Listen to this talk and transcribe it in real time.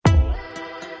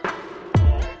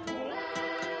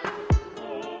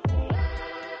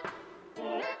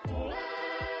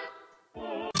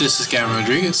This is Gavin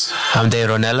Rodriguez. I'm Dave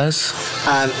Ronelas.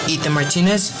 I'm Ethan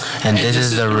Martinez. And this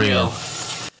is The Real.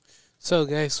 So,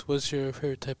 guys, what's your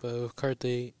favorite type of card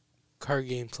game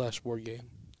 / board game?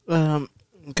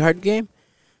 Card game?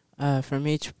 For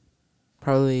me, it's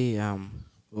probably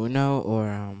Uno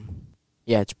or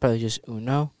it's probably just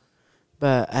Uno.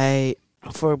 But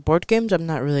for board games, I'm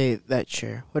not really that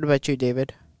sure. What about you,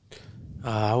 David?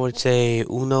 I would say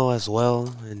Uno as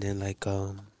well, and then like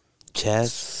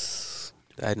chess.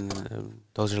 And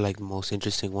those are like the most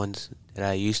interesting ones that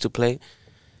I used to play.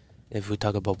 If we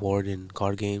talk about board and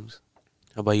card games,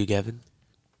 how about you, Gavin?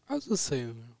 I was just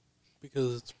saying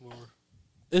because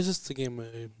it's just the game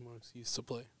I most used to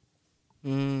play.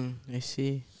 I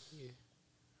see. Yeah.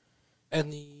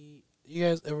 And you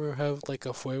guys ever have like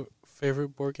a favorite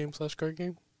board game / card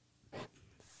game?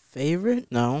 Favorite?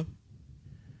 No.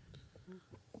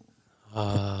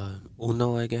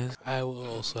 Uno, I guess. I will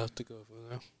also have to go with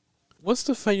Uno. What's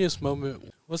the funniest moment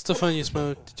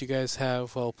that you guys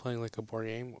have while playing like a board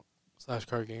game /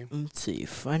 card game? Let's see.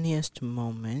 Funniest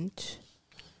moment.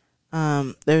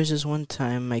 There was this one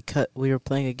time we were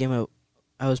playing a game of.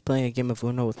 I was playing a game of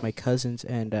Uno with my cousins,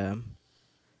 and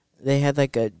they had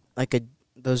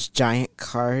those giant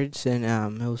cards, and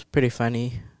it was pretty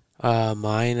funny.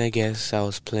 Mine, I guess, I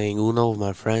was playing Uno with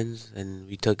my friends, and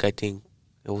we took, I think,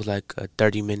 it was like a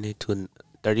 30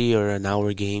 or an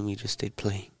hour game. We just stayed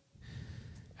playing.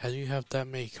 How do you have that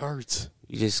many cards?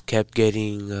 You just kept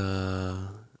getting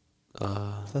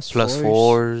plus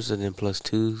fours and then plus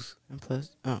twos. And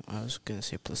I was gonna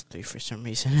say plus 3 for some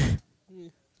reason.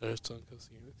 I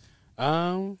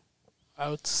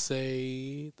would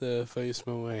say the funniest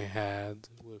moment I had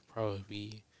would probably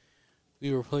be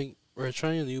we were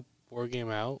trying a new board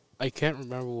game out. I can't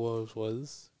remember what it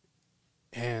was,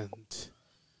 and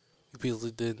we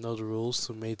basically didn't know the rules,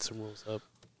 so made some rules up.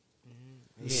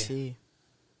 I see.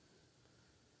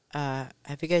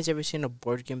 Have you guys ever seen a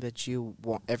board game that you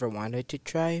ever wanted to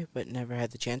try but never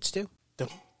had the chance to?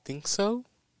 Don't think so.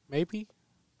 Maybe.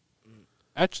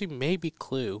 Actually, maybe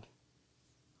Clue.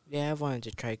 Yeah, I've wanted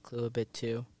to try Clue a bit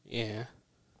too. Yeah.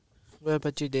 What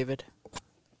about you, David?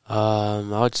 I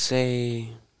would say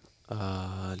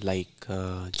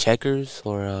checkers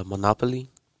or Monopoly.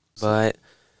 But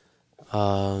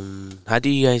how do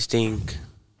you guys think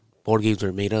board games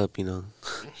were made up,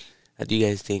 How do you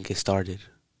guys think it started?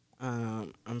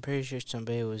 I'm pretty sure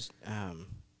somebody was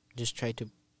just tried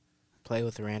to play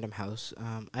with random house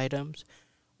items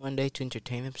one day to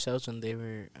entertain themselves when they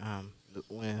were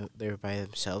by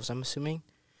themselves, I'm assuming,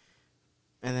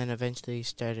 and then eventually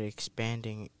started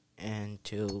expanding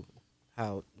into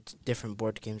how different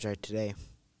board games are today.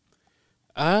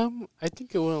 I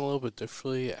think it went a little bit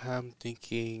differently. I'm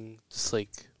thinking just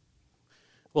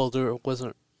there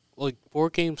wasn't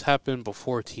board games happened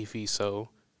before TV, so.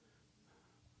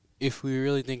 If we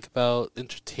really think about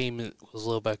entertainment was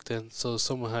low back then, so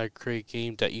someone had to create a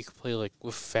game that you could play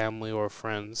with family or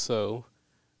friends. So,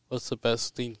 what's the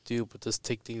best thing to do but just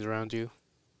take things around you?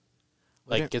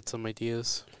 Get some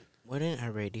ideas. Wouldn't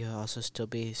a radio also still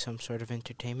be some sort of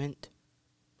entertainment?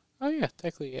 Oh yeah,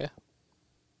 technically yeah.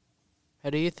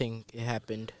 How do you think it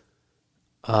happened?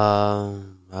 I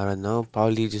don't know.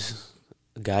 Probably just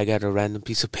a guy got a random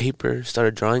piece of paper,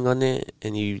 started drawing on it,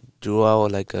 and he drew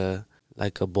out like a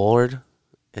board,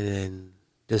 and then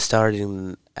just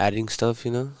started adding stuff,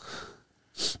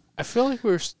 I feel like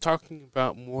we're talking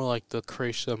about more like the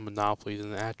creation of Monopoly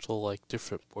than the actual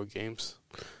different board games.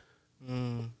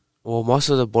 Well, most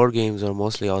of the board games are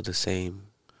mostly all the same.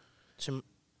 Some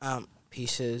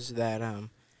pieces that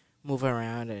move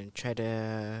around and try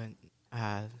to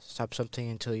stop something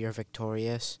until you're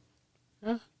victorious.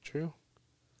 Yeah, true.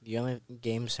 The only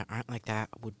games that aren't like that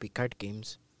would be card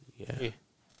games. Yeah.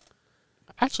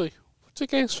 Actually, what's your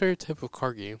guys' favorite type of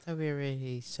card game? I thought we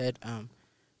already said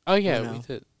Oh yeah, we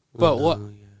did. But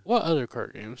what other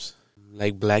card games?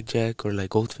 Like blackjack or like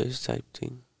goldfish type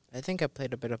thing. I think I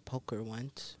played a bit of poker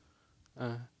once.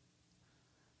 I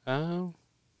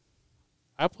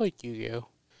played Yu-Gi-Oh.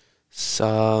 So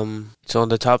on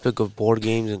the topic of board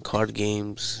games and card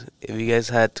games, if you guys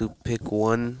had to pick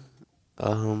one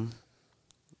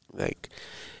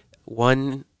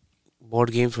one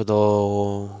board game for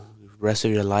the rest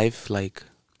of your life,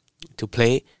 to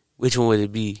play, which one would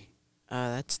it be?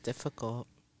 That's difficult.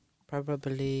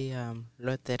 Probably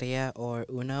Loteria or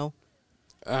Uno.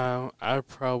 I'd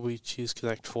probably choose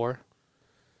Connect 4.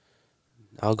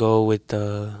 I'll go with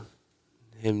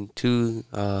him too.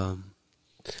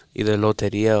 Either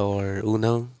Loteria or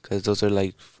Uno, because those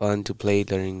are fun to play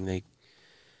during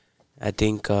I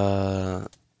think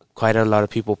quite a lot of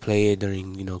people play it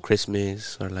during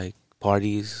Christmas or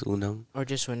parties, Uno. Or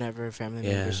just whenever family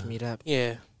Yeah. members meet up.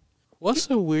 Yeah. What's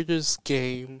the weirdest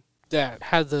game that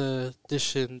had the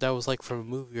addition that was like from a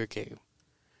movie or game?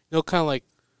 You know, kind of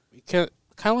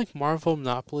like Marvel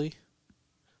Monopoly,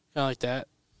 kind of like that.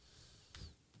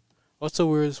 What's the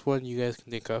weirdest one you guys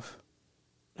can think of?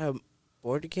 A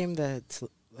board game that's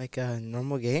like a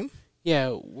normal game? Yeah,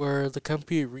 where the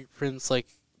company reprints like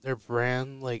their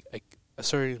brand, like a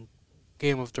certain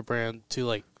game of the brand to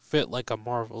like fit like a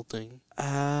Marvel thing.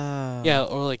 Yeah,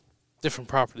 or like different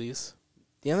properties.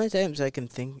 The only times I can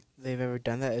think they've ever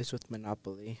done that is with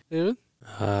Monopoly. David?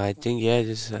 I think I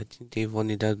think they've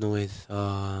only done it with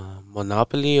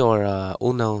Monopoly or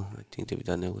Uno. I think they've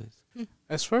done it with.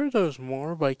 I swear there was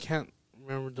more, but I can't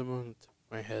remember them on the tip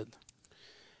of my head.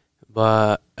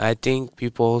 But I think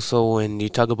people also, when you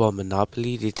talk about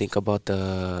Monopoly, they think about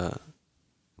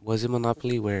was it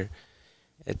Monopoly where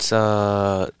it's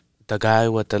the guy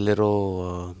with the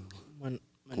little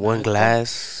one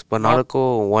glass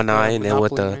monocle, one eye, and then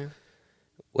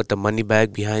with the money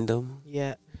bag behind him.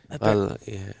 Yeah.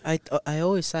 Yeah. I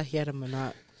always thought he had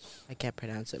a I can't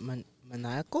pronounce it.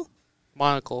 Monocle?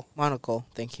 Monocle. Monocle,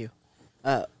 thank you.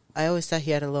 I always thought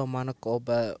he had a little monocle,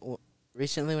 but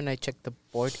recently when I checked the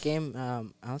board game,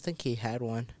 I don't think he had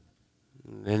one.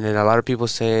 And then a lot of people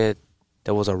said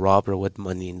there was a robber with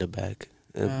money in the bag.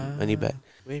 Money bag.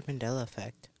 Weird Mandela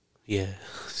effect. Yeah,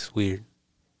 it's weird.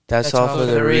 That's all for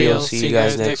the real. See you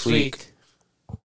guys next week.